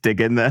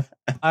dig in there.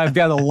 I've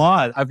got a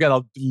lot. I've got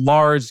a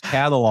large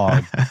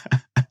catalog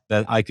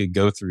that I could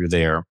go through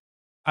there.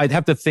 I'd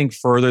have to think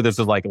further. This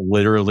is like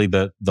literally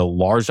the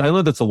large. I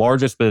know that's the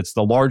largest, but it's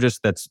the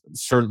largest that's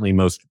certainly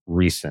most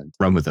recent.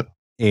 Run with it.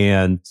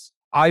 And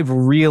I've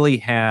really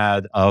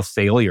had a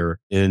failure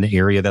in an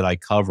area that I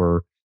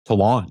cover to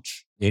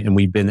launch. And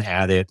we've been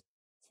at it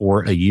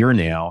for a year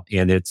now.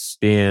 And it's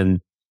been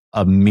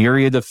a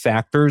myriad of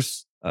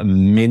factors,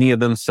 many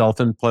of them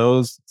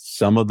self-imposed,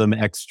 some of them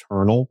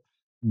external.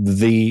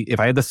 If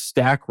I had to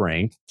stack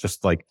rank,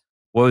 just like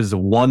what was the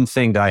one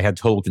thing that I had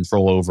total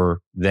control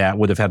over that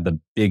would have had the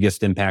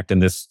biggest impact in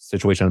this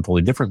situation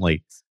unfolding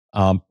differently,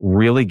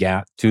 really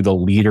got to the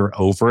leader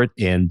over it.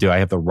 And do I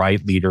have the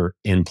right leader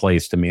in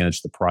place to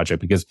manage the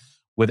project? Because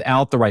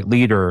without the right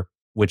leader,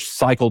 which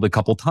cycled a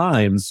couple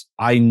times,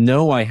 I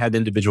know I had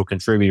individual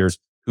contributors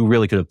who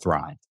really could have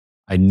thrived.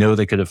 I know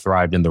they could have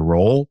thrived in the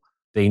role.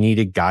 They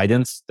needed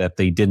guidance that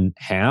they didn't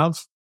have.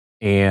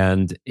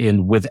 And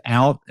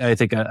without, I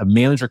think a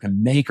manager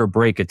can make or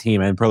break a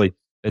team. And probably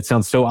it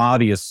sounds so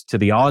obvious to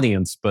the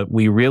audience, but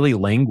we really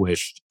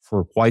languished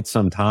for quite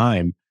some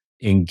time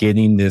in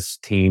getting this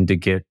team to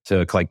get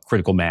to like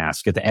critical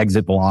mass, get to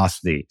exit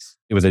velocity.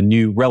 It was a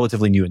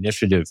relatively new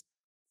initiative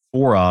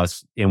for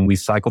us. And we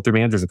cycled through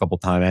managers a couple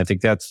of times. And I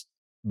think that's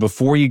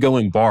before you go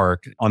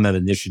embark on that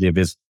initiative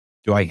is,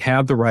 do I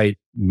have the right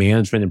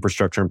management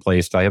infrastructure in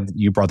place?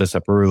 You brought this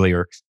up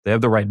earlier. Do I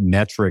have the right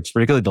metrics,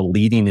 particularly the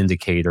leading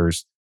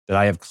indicators that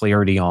I have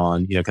clarity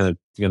on, kind of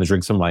going to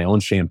drink some of my own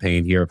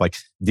champagne here. Like,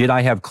 did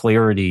I have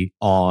clarity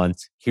on,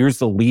 here's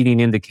the leading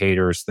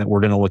indicators that we're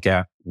going to look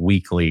at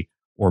weekly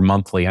or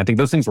monthly? I think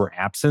those things were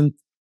absent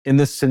in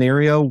this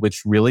scenario,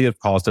 which really have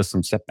caused us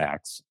some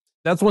setbacks.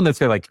 That's one that's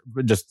like,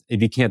 just,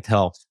 if you can't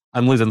tell,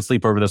 I'm losing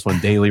sleep over this one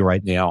daily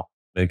right now.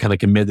 I'm kind of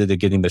committed to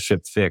getting the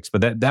ship fixed.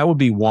 But that would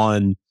be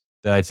one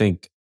that I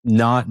think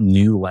not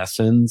new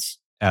lessons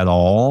at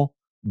all,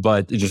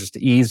 but just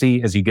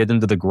easy as you get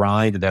into the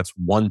grind. That's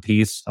one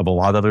piece of a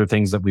lot of other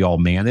things that we all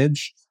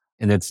manage.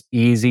 And it's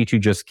easy to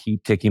just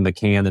keep kicking the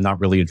can and not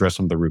really address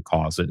some of the root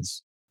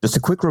causes. Just a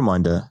quick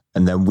reminder,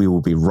 and then we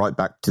will be right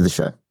back to the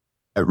show.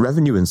 At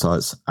Revenue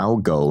Insights, our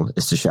goal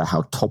is to share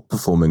how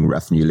top-performing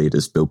revenue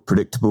leaders build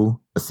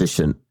predictable,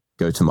 efficient,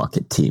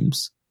 go-to-market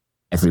teams.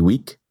 Every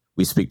week,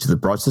 we speak to the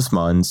brightest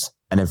minds,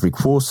 and every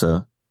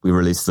quarter, we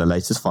release the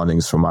latest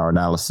findings from our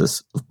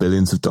analysis of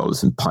billions of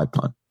dollars in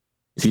pipeline.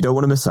 If you don't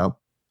want to miss out,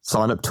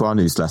 sign up to our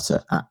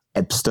newsletter at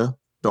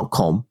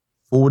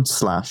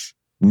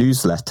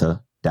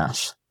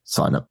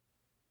ebster.com/newsletter-sign-up.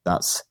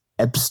 That's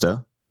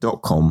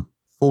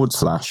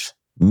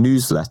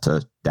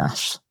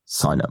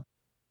ebster.com/newsletter-sign-up.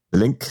 The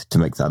link to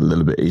make that a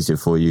little bit easier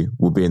for you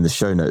will be in the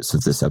show notes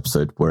of this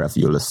episode wherever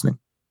you're listening.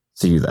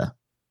 See you there.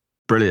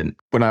 Brilliant.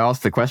 When I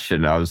asked the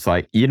question, I was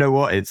like, you know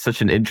what? It's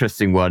such an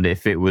interesting one.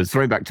 If it was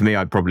thrown back to me,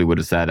 I probably would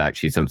have said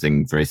actually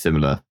something very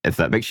similar. If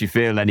that makes you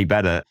feel any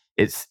better,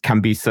 it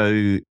can be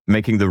so,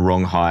 making the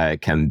wrong hire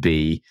can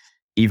be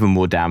even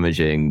more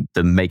damaging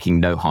than making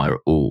no hire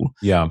at all.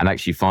 Yeah. And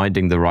actually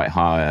finding the right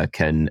hire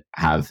can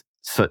have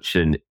such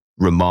an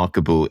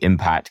remarkable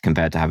impact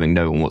compared to having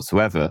no one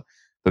whatsoever.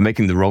 But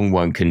making the wrong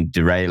one can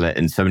derail it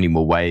in so many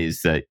more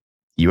ways that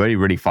you only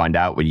really find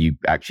out when you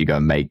actually go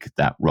and make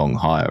that wrong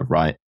hire,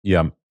 right?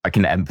 Yeah. I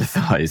can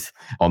empathize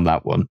on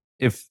that one.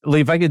 If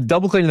I could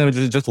double click on that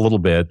just a little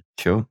bit.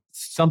 Sure.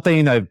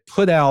 Something I've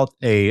put out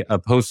a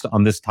post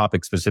on this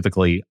topic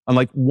specifically. I'm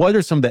like, what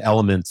are some of the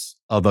elements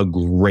of a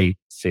great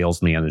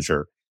sales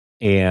manager?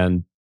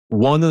 And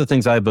one of the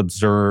things I've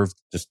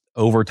observed just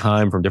over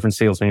time from different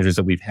sales managers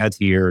that we've had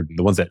here,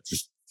 the ones that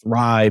just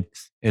thrive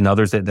and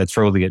others that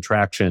struggle to get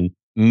traction,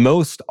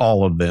 most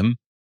all of them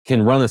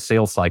can run a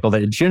sales cycle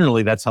that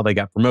generally that's how they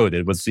got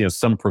promoted was,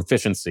 some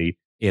proficiency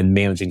in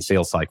managing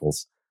sales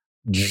cycles.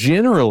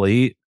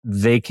 Generally,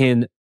 they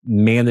can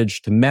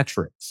manage to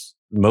metrics.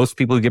 Most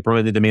people who get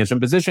promoted to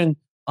management position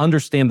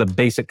understand the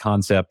basic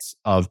concepts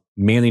of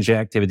managing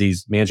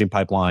activities, managing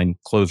pipeline,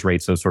 close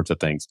rates, those sorts of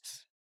things.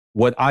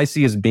 What I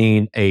see as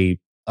being a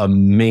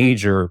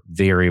major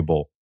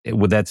variable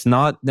that's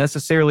not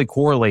necessarily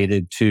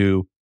correlated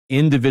to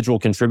individual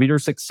contributor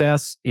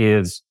success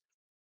is,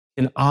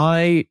 can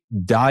I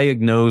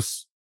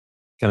diagnose,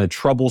 kind of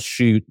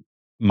troubleshoot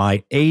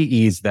my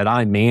AEs that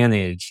I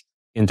manage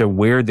into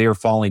where they're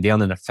falling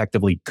down and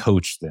effectively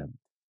coach them?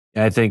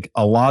 And I think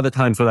a lot of the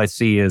times what I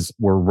see is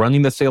we're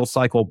running the sales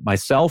cycle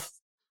myself,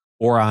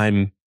 or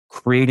I'm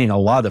creating a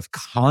lot of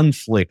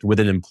conflict with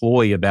an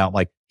employee about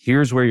like,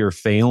 here's where you're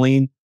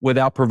failing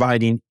without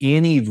providing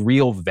any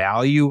real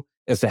value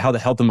as to how to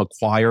help them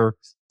acquire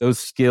those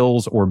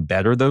skills or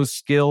better those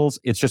skills.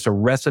 It's just a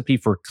recipe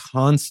for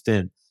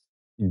constant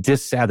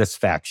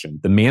dissatisfaction.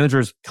 The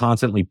manager's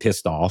constantly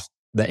pissed off.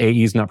 The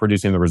AE's not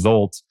producing the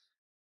results.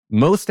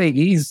 Most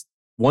AEs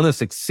want to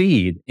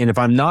succeed. And if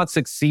I'm not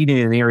succeeding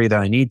in an area that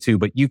I need to,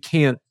 but you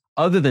can't,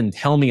 other than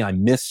tell me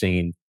I'm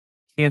missing,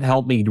 can't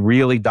help me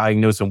really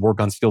diagnose and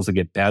work on skills to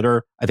get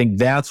better, I think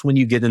that's when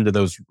you get into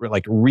those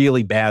like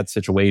really bad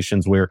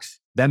situations where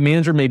that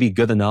manager may be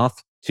good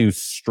enough to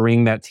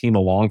string that team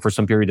along for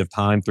some period of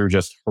time through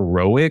just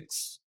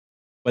heroics,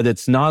 but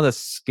it's not a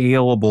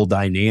scalable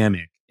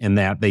dynamic in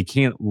that they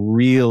can't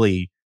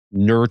really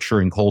nurture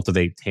and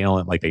cultivate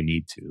talent like they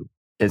need to.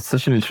 It's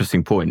such an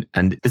interesting point.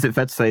 And is it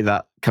fair to say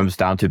that comes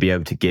down to be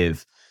able to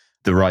give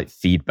the right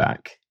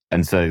feedback?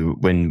 And so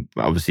when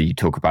obviously you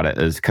talk about it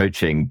as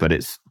coaching, but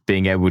it's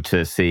being able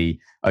to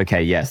see,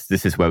 okay, yes,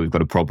 this is where we've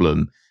got a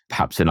problem,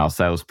 perhaps in our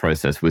sales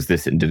process with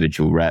this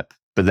individual rep,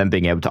 but then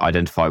being able to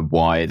identify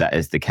why that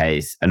is the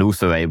case and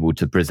also able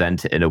to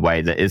present it in a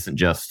way that isn't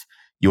just,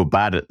 you're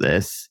bad at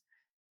this.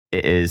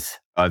 It is,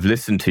 I've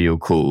listened to your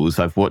calls,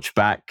 I've watched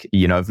back,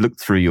 I've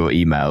looked through your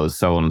emails,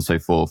 so on and so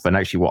forth. And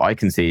actually what I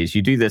can see is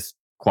you do this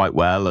quite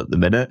well at the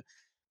minute,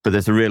 but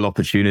there's a real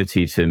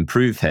opportunity to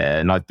improve here.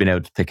 And I've been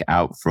able to pick it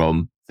out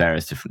from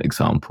various different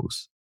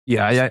examples.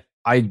 Yeah,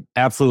 I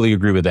absolutely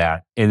agree with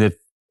that. And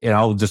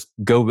I'll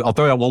throw it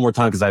out one more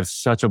time because I'm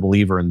such a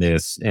believer in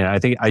this. And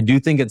I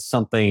do think it's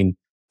something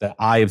that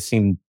I have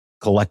seen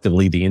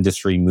collectively the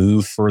industry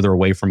move further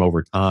away from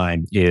over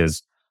time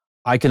is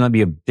I cannot be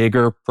a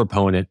bigger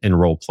proponent in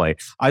role play.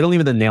 I don't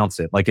even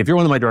announce it. Like if you're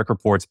one of my direct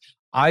reports,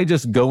 I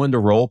just go into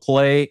role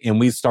play and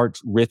we start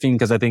riffing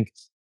because I think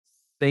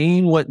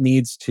saying what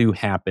needs to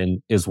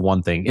happen is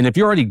one thing. And if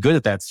you're already good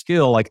at that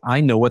skill, like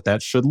I know what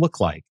that should look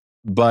like.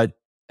 But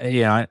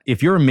yeah,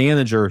 if you're a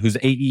manager whose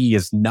AE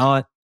is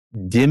not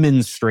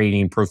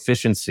demonstrating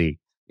proficiency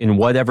in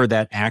whatever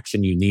that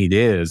action you need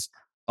is,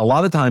 a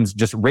lot of times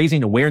just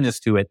raising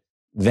awareness to it,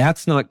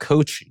 that's not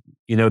coaching.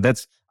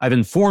 I've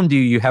informed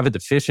you have a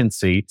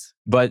deficiency,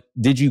 but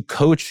did you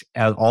coach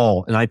at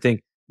all? And I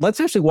think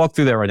let's actually walk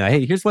through that right now.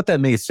 Hey, here's what that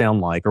may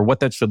sound like or what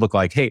that should look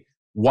like. Hey,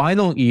 why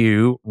don't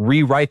you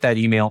rewrite that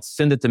email,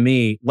 send it to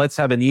me, let's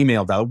have an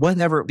email dialogue,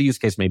 whatever the use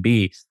case may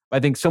be. But I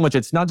think so much,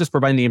 it's not just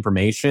providing the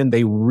information.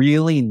 They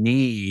really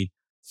need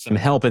some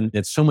help. And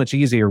it's so much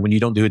easier when you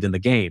don't do it in the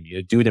game.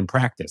 You do it in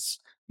practice.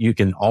 You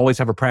can always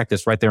have a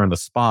practice right there on the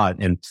spot.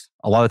 And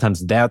a lot of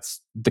times that's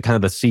the kind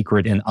of the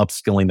secret in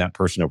upskilling that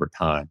person over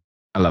time.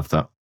 I love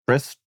that.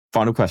 Chris,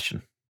 Final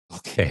question.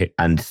 Okay.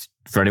 And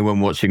for anyone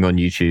watching on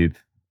YouTube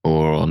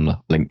or on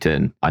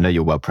LinkedIn, I know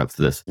you're well prepped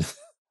for this.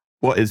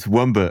 What is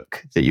one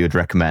book that you would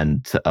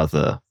recommend to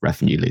other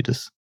revenue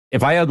leaders?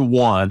 If I had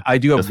one, I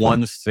do have Just one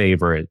one.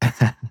 favorite.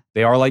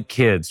 They are like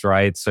kids,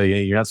 right? So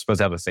you're not supposed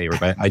to have a favorite,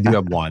 but I do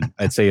have one.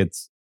 I'd say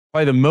it's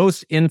probably the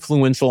most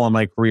influential on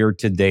my career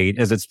to date,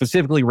 as it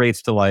specifically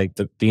relates to like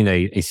being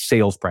a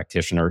sales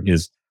practitioner,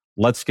 is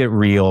Let's Get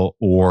Real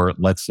or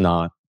Let's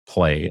Not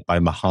Play by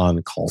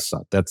Mahan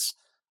Khalsa.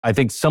 I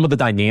think some of the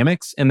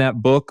dynamics in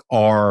that book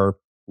are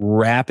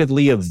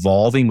rapidly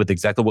evolving with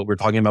exactly what we were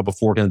talking about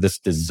before, kind of this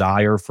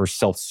desire for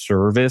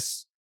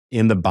self-service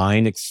in the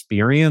buying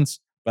experience.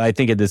 But I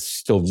think it is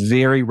still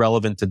very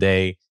relevant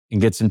today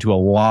and gets into a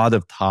lot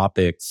of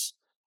topics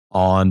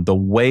on the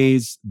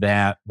ways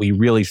that we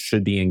really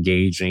should be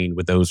engaging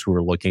with those who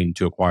are looking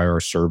to acquire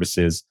our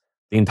services.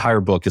 The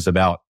entire book is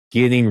about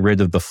getting rid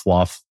of the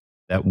fluff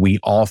that we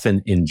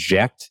often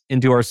inject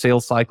into our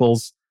sales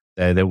cycles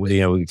that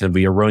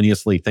we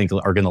erroneously think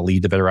are going to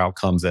lead to better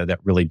outcomes that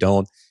really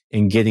don't,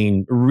 and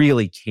getting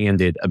really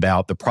candid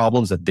about the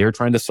problems that they're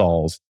trying to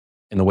solve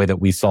and the way that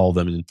we solve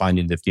them, and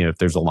finding if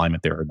there's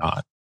alignment there or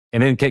not.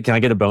 And then can I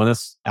get a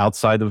bonus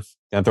outside of,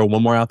 can I throw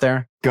one more out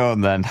there? Go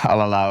on then.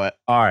 I'll allow it.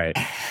 All right.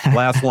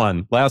 Last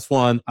one.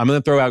 I'm going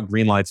to throw out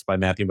Green Lights by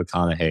Matthew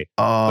McConaughey.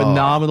 Oh,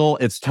 Phenomenal.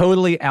 It's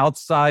totally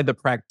outside the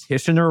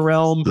practitioner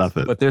realm. Love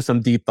it. But there's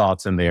some deep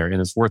thoughts in there and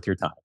it's worth your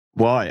time.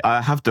 Why?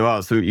 I have to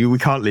ask. We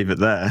can't leave it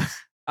there.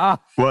 What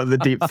are the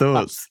deep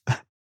thoughts?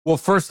 Well,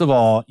 first of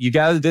all,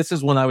 this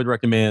is one I would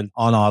recommend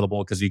on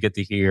Audible because you get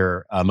to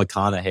hear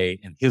McConaughey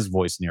and his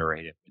voice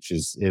narrated,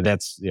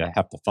 that's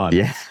half the fun.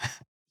 Yeah.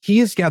 He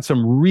has got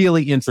some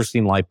really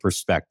interesting life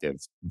perspective.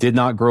 Did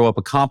not grow up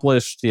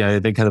accomplished. I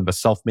think kind of a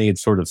self-made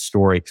sort of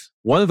story.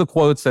 One of the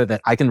quotes that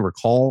I can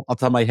recall off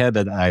the top of my head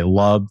that I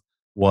loved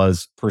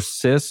was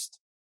persist,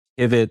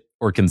 pivot,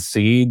 or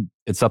concede.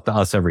 It's up to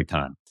us every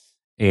time.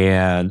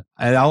 And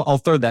I'll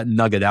throw that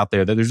nugget out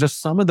there that there's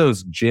just some of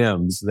those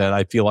gems that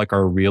I feel like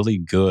are really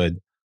good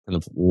kind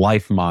of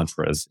life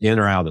mantras in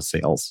or out of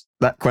sales.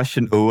 That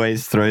question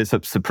always throws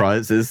up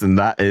surprises, and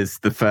that is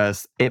the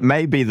first. It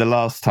may be the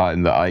last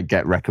time that I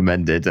get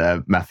recommended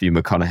Matthew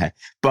McConaughey,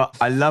 but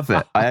I love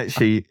it. I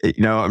actually,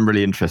 I'm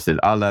really interested.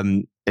 I'll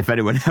if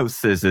anyone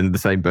else is in the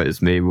same boat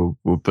as me, we'll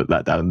put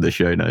that down in the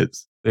show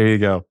notes. There you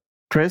go.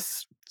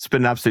 Chris, it's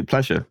been an absolute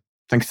pleasure.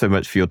 Thank you so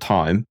much for your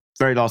time.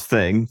 Very last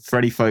thing, for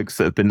any folks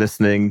that have been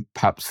listening,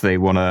 perhaps they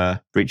want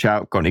to reach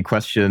out, got any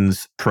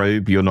questions,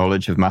 probe your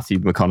knowledge of Matthew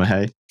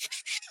McConaughey,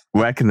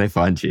 where can they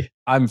find you?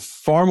 I'm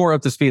far more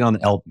up to speed on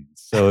Elton.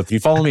 So if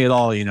you follow me at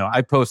all,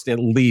 I post at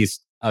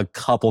least a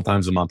couple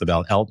times a month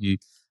about Elton.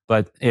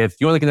 But if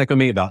you want to connect with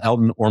me about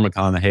Elton or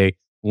McConaughey,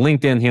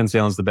 LinkedIn, hands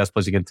down, is the best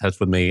place to get in touch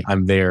with me.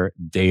 I'm there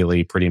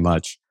daily, pretty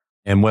much.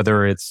 And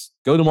whether it's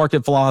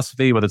go-to-market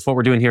philosophy, whether it's what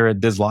we're doing here at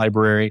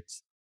BizLibrary,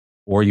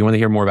 or you want to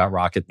hear more about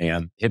Rocket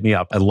Man, hit me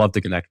up. I'd love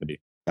to connect with you.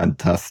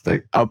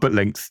 Fantastic. I'll put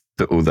links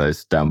to all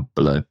those down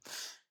below.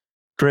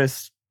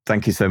 Chris,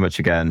 thank you so much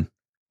again.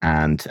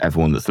 And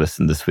everyone that's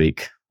listened this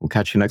week, we'll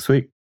catch you next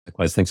week.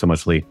 Likewise. Thanks so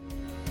much, Lee.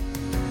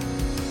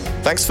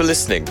 Thanks for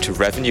listening to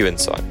Revenue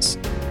Insights.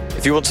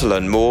 If you want to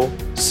learn more,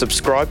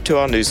 subscribe to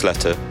our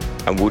newsletter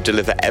and we'll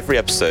deliver every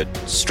episode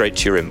straight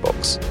to your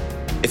inbox.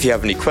 If you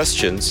have any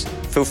questions,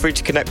 feel free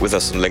to connect with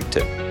us on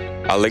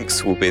LinkedIn. Our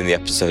links will be in the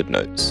episode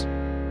notes.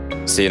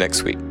 See you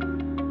next week.